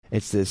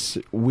It's this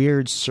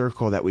weird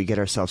circle that we get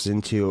ourselves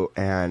into,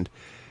 and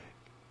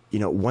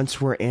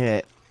once we're in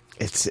it,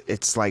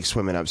 it's like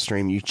swimming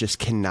upstream. You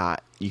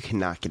cannot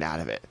get out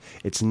of it.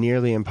 It's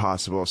nearly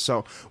impossible.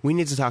 So we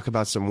need to talk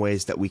about some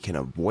ways that we can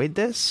avoid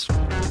this.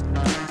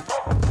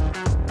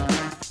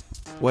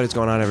 What is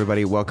going on,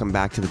 everybody? Welcome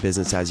back to the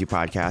Business As You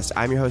podcast.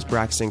 I'm your host,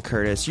 Braxton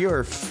Curtis,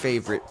 your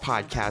favorite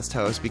podcast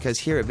host, because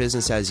here at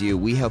Business As You,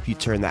 we help you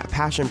turn that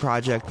passion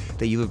project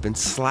that you have been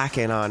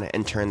slacking on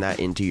and turn that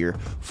into your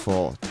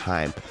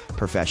full-time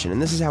profession. And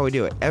this is how we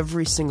do it.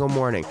 Every single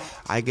morning,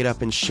 I get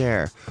up and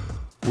share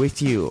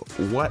with you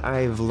what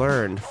I've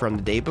learned from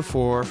the day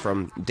before,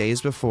 from days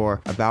before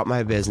about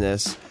my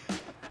business,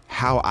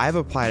 how I've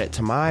applied it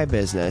to my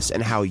business,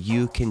 and how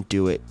you can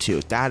do it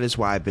too. That is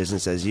why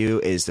Business As You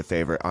is the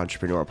favorite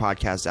entrepreneur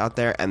podcast out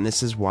there, and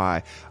this is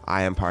why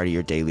I am part of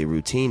your daily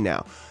routine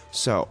now.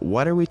 So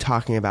what are we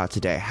talking about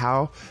today?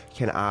 How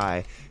can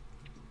I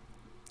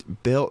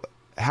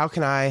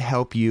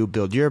help you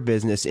build your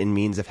business in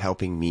means of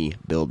helping me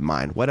build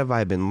mine? What have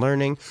I been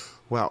learning?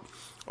 Well,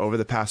 over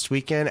the past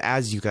weekend,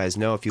 as you guys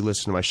know, if you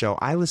listen to my show,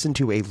 I listen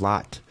to a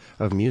lot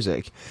of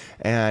music.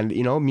 And,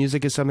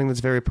 music is something that's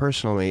very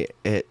personal to me.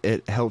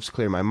 It helps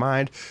clear my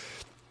mind.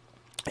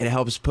 And it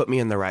helps put me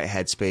in the right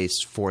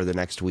headspace for the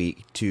next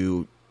week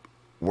to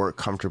work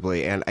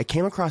comfortably. And I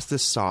came across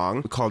this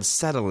song called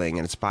Settling,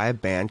 and it's by a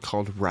band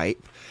called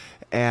Ripe.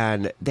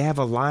 And they have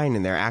a line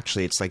in there.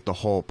 Actually, it's like the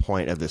whole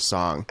point of this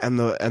song. And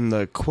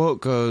the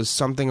quote goes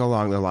something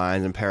along the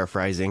lines, I'm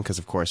paraphrasing because,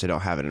 of course, I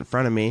don't have it in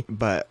front of me,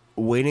 but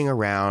waiting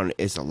around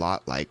is a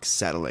lot like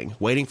settling.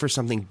 Waiting for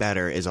something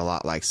better is a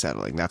lot like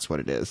settling. That's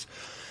what it is.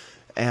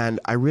 And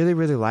I really,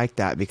 really like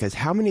that, because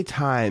how many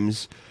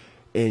times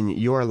in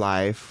your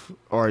life,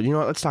 or,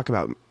 let's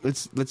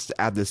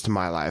add this to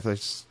my life.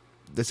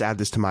 Let's add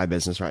this to my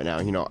business right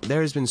now.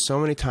 There's been so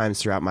many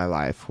times throughout my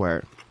life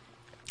where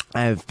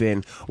I've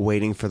been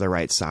waiting for the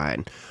right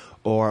sign,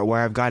 or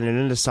where I've gotten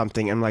into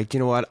something and I'm like, you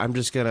know what? I'm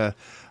just gonna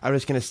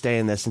stay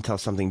in this until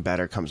something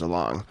better comes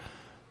along.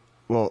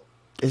 Well,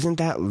 isn't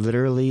that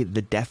literally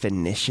the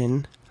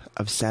definition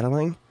of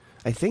settling?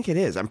 I think it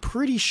is. I'm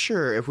pretty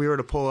sure if we were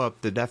to pull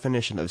up the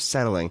definition of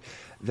settling,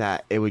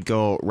 that it would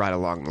go right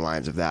along the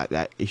lines of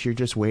that if you're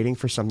just waiting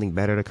for something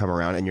better to come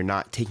around and you're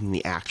not taking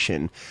the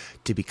action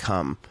to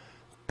become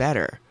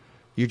better,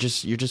 you're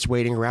just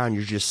waiting around,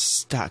 you're just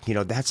stuck.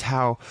 That's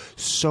how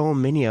so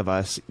many of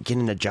us get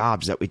into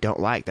jobs that we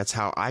don't like. That's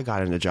how I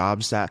got into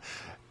jobs that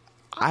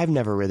I've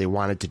never really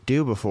wanted to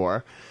do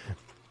before.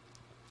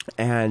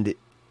 And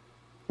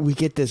we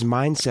get this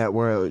mindset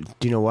where,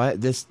 do you know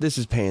what? This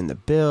is paying the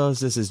bills.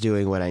 This is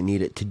doing what I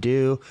need it to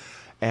do.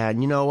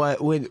 And you know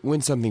what?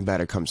 When something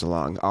better comes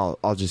along,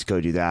 I'll just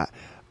go do that.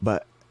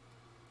 But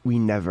we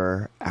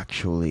never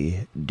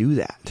actually do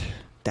that.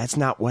 That's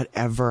not what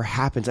ever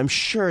happens. I'm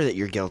sure that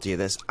you're guilty of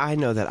this. I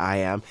know that I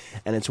am.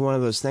 And it's one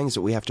of those things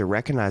that we have to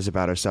recognize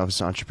about ourselves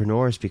as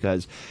entrepreneurs,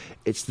 because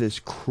it's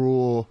this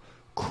cruel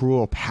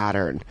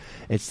pattern.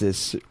 It's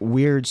this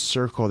weird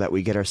circle that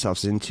we get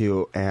ourselves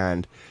into,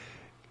 and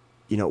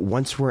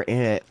once we're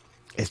in it,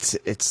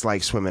 it's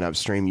like swimming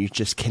upstream. You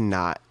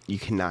cannot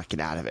get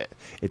out of it.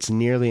 It's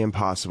nearly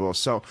impossible.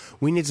 So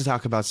we need to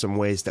talk about some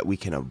ways that we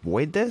can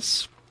avoid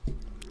this,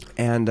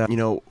 and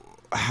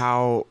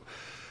how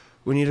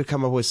we need to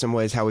come up with some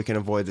ways how we can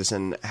avoid this,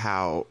 and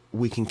how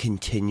we can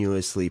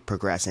continuously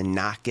progress and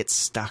not get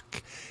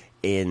stuck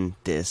in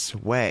this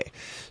way.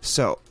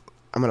 So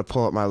I'm going to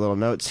pull up my little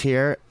notes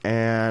here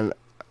and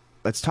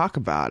let's talk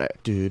about it.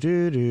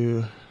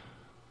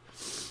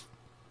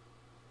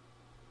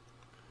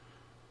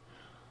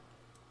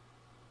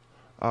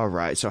 All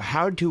right. So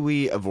how do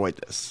we avoid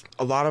this?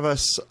 A lot of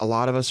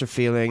us are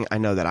feeling, I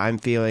know that I'm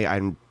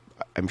feeling,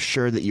 I'm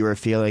sure that you are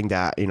feeling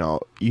that,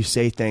 you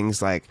say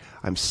things like,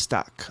 I'm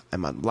stuck,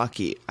 I'm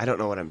unlucky, I don't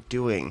know what I'm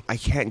doing, I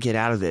can't get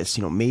out of this,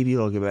 maybe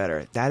it'll get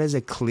better. That is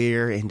a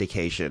clear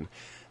indication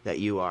that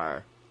you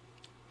are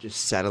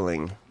just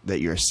settling, that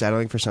you're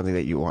settling for something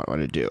that you want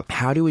to do.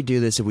 How do we do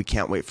this if we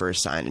can't wait for a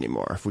sign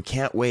anymore? If we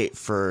can't wait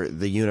for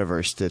the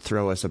universe to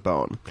throw us a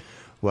bone?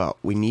 Well,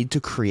 we need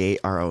to create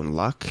our own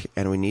luck,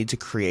 and we need to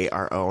create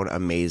our own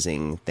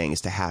amazing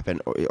things to happen.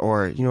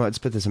 Or let's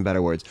put this in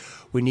better words.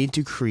 We need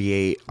to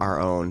create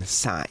our own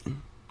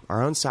sign.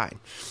 Our own sign.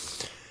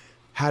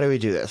 How do we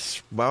do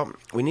this? Well,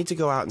 we need to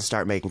go out and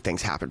start making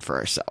things happen for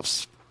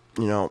ourselves.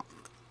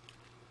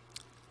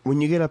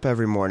 When you get up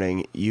every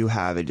morning, you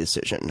have a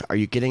decision. Are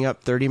you getting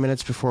up 30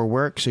 minutes before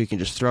work so you can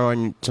just throw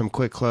on some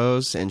quick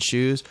clothes and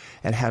shoes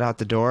and head out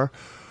the door?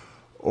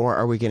 Or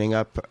are we getting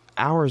up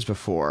hours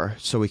before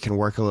so we can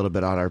work a little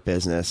bit on our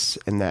business?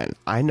 And then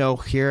I know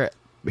here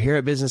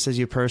at Business As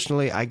You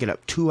personally, I get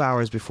up 2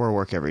 hours before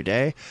work every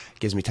day. It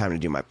gives me time to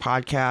do my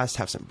podcast,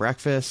 have some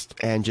breakfast,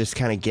 and just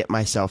kind of get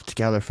myself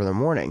together for the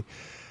morning.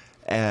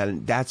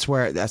 And that's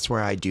where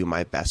I do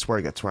my best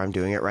work. That's where I'm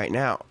doing it right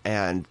now.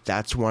 And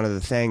that's one of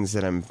the things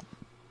that I'm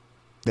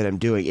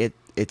doing.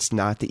 It's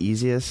not the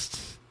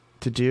easiest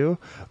to do,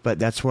 but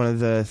that's one of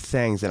the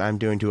things that I'm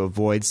doing to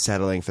avoid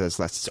settling for this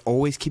less. It's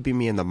always keeping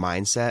me in the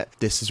mindset,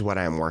 this is what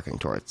I'm working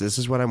towards. This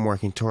is what I'm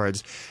working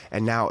towards.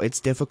 And now it's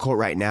difficult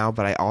right now,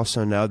 but I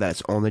also know that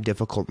it's only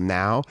difficult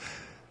now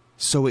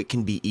so it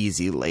can be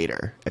easy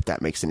later, if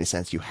that makes any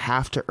sense. You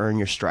have to earn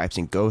your stripes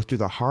and go through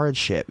the hard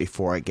shit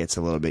before it gets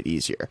a little bit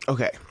easier.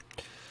 Okay.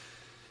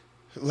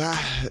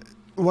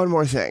 One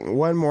more thing,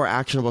 one more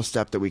actionable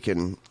step that we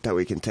can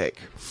take.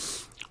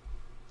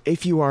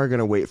 If you are going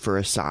to wait for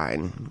a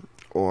sign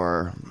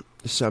or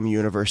some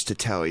universe to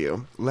tell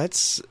you,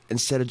 let's,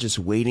 instead of just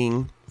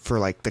waiting for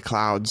like the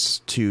clouds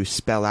to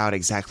spell out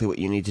exactly what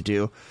you need to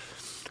do,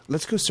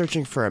 let's go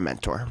searching for a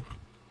mentor.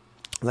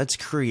 Let's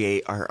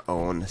create our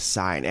own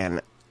sign.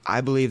 And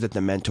I believe that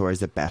the mentor is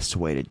the best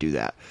way to do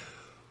that.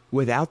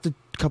 Without the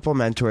couple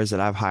mentors that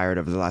I've hired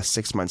over the last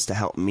 6 months to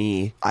help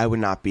me, I would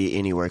not be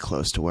anywhere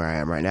close to where I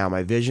am right now.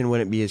 My vision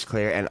wouldn't be as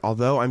clear. And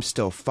although I'm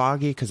still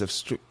foggy, because of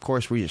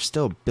course we are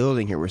still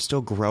building here, we're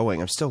still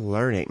growing, I'm still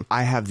learning,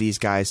 I have these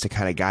guys to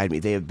kind of guide me.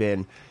 They have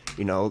been,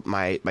 you know,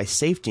 my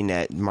safety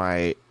net,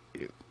 my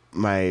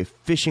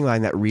fishing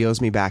line that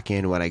reels me back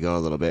in when I go a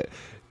little bit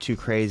too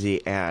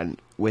crazy. And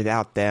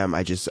without them,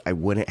 I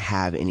wouldn't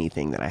have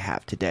anything that I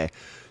have today.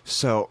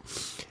 So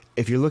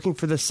if you're looking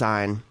for the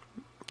sign,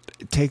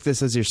 take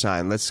this as your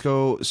sign. Let's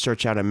go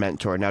search out a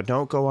mentor. Now,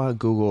 don't go on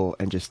Google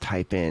and just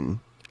type in,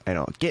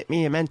 get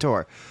me a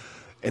mentor.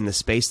 In the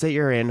space that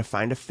you're in,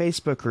 find a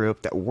Facebook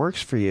group that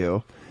works for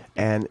you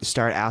and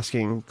start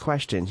asking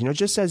questions.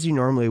 Just as you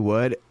normally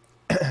would,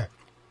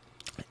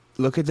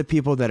 look at the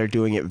people that are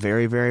doing it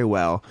very, very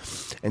well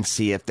and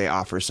see if they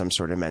offer some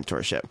sort of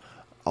mentorship.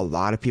 A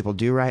lot of people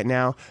do right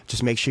now.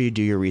 Just make sure you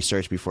do your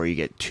research before you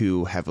get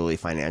too heavily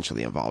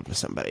financially involved with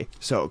somebody.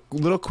 So,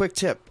 little quick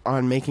tip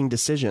on making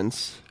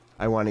decisions.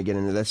 I want to get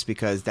into this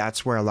because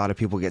that's where a lot of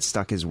people get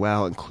stuck as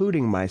well,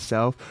 including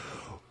myself.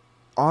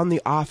 On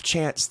the off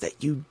chance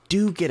that you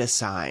do get a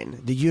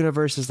sign, the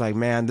universe is like,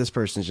 man, this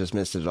person's just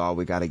missed it all.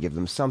 We got to give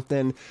them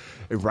something.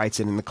 It writes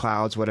it in the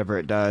clouds, whatever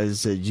it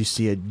does. You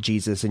see a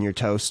Jesus in your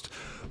toast,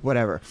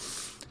 whatever.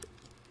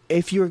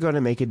 If you're going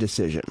to make a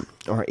decision,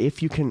 or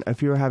if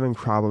you're having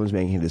problems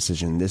making a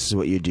decision, this is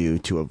what you do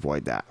to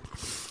avoid that.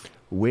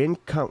 When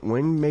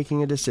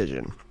making a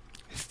decision,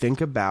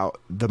 think about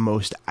the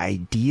most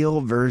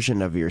ideal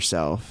version of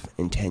yourself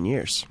in 10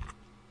 years.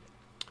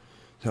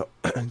 So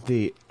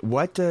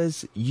what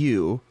does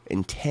you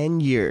in 10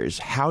 years,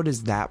 how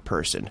does that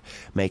person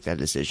make that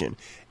decision?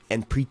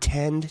 And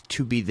pretend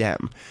to be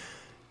them.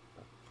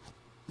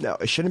 Now,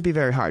 it shouldn't be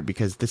very hard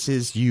because this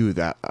is you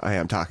that I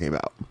am talking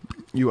about.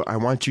 I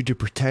want you to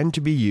pretend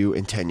to be you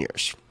in 10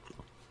 years.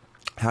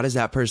 How does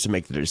that person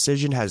make the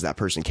decision? How does that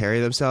person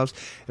carry themselves?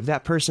 If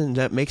that person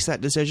that makes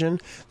that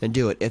decision, then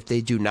do it. If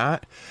they do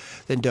not,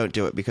 then don't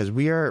do it, because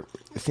we are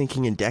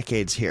thinking in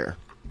decades here.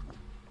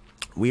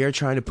 We are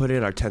trying to put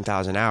in our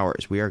 10,000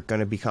 hours. We are going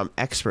to become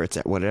experts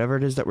at whatever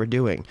it is that we're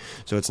doing.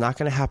 So it's not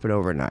going to happen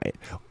overnight.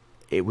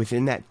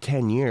 Within that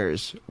 10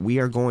 years, we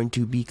are going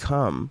to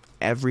become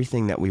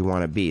everything that we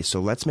want to be. So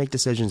let's make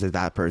decisions as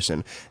that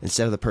person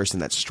instead of the person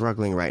that's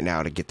struggling right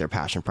now to get their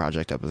passion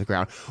project up to the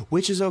ground,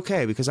 which is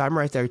okay because I'm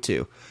right there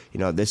too.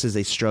 This is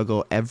a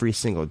struggle every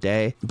single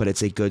day, but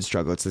it's a good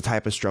struggle. It's the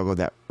type of struggle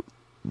that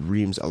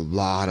reaps a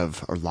lot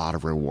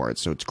of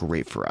rewards. So it's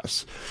great for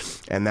us.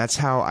 And that's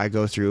how I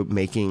go through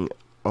making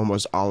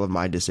almost all of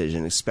my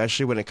decisions,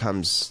 especially when it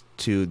comes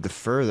to the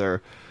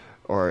further,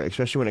 or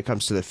especially when it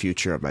comes to the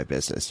future of my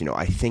business.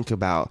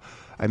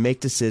 I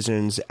make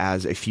decisions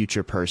as a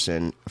future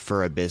person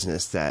for a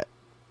business that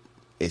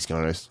is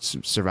going to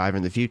survive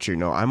in the future.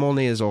 I'm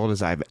only as old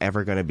as I'm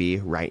ever going to be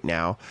right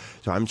now.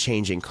 So I'm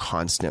changing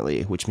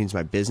constantly, which means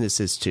my business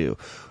is too,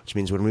 which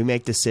means when we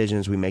make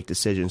decisions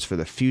for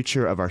the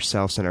future of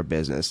ourselves and our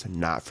business,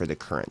 not for the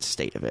current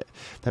state of it.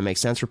 That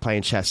makes sense? We're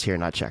playing chess here,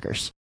 not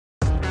checkers.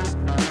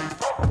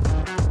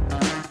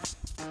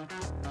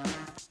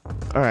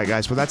 All right,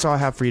 guys. Well, that's all I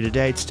have for you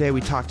today. Today,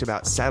 we talked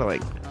about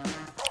settling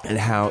and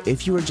how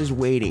if you are just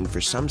waiting for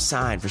some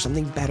sign, for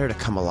something better to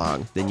come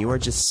along, then you are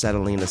just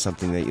settling into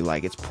something that you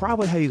like. It's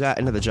probably how you got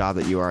into the job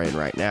that you are in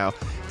right now.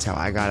 It's how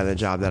I got in the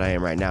job that I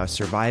am right now.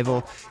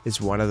 Survival is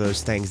one of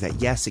those things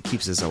that, yes, it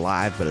keeps us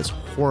alive, but it's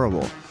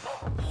horrible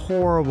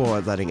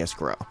at letting us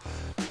grow.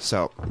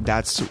 So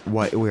that's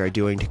what we are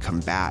doing to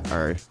combat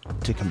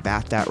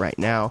that right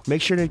now.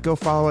 Make sure to go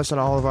follow us on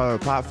all of our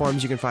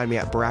platforms. You can find me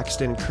at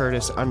Braxton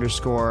Curtis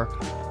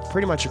 _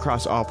 pretty much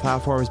across all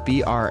platforms.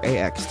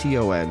 BraxtonCurtis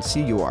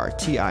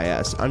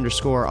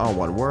 _ all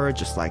one word,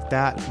 just like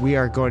that. We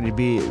are going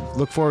to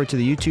look forward to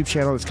the YouTube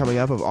channel that's coming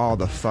up of all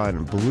the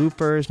fun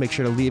bloopers. Make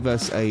sure to leave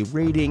us a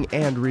rating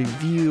and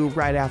review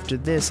right after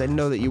this. I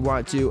know that you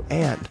want to.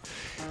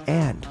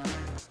 And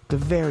the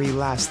very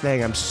last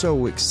thing I'm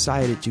so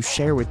excited to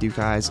share with you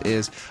guys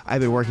is I've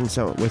been working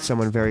with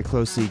someone very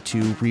closely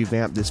to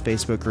revamp this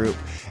Facebook group.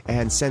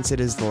 And since it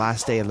is the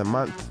last day of the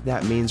month,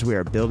 that means we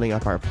are building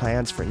up our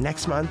plans for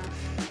next month.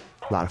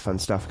 A lot of fun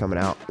stuff coming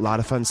out. A lot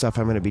of fun stuff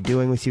I'm going to be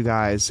doing with you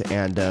guys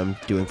and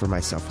doing for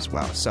myself as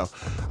well. So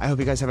I hope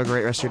you guys have a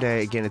great rest of your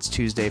day. Again, it's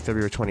Tuesday,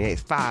 February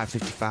 28th,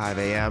 5:55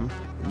 a.m.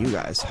 You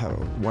guys have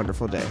a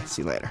wonderful day.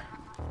 See you later.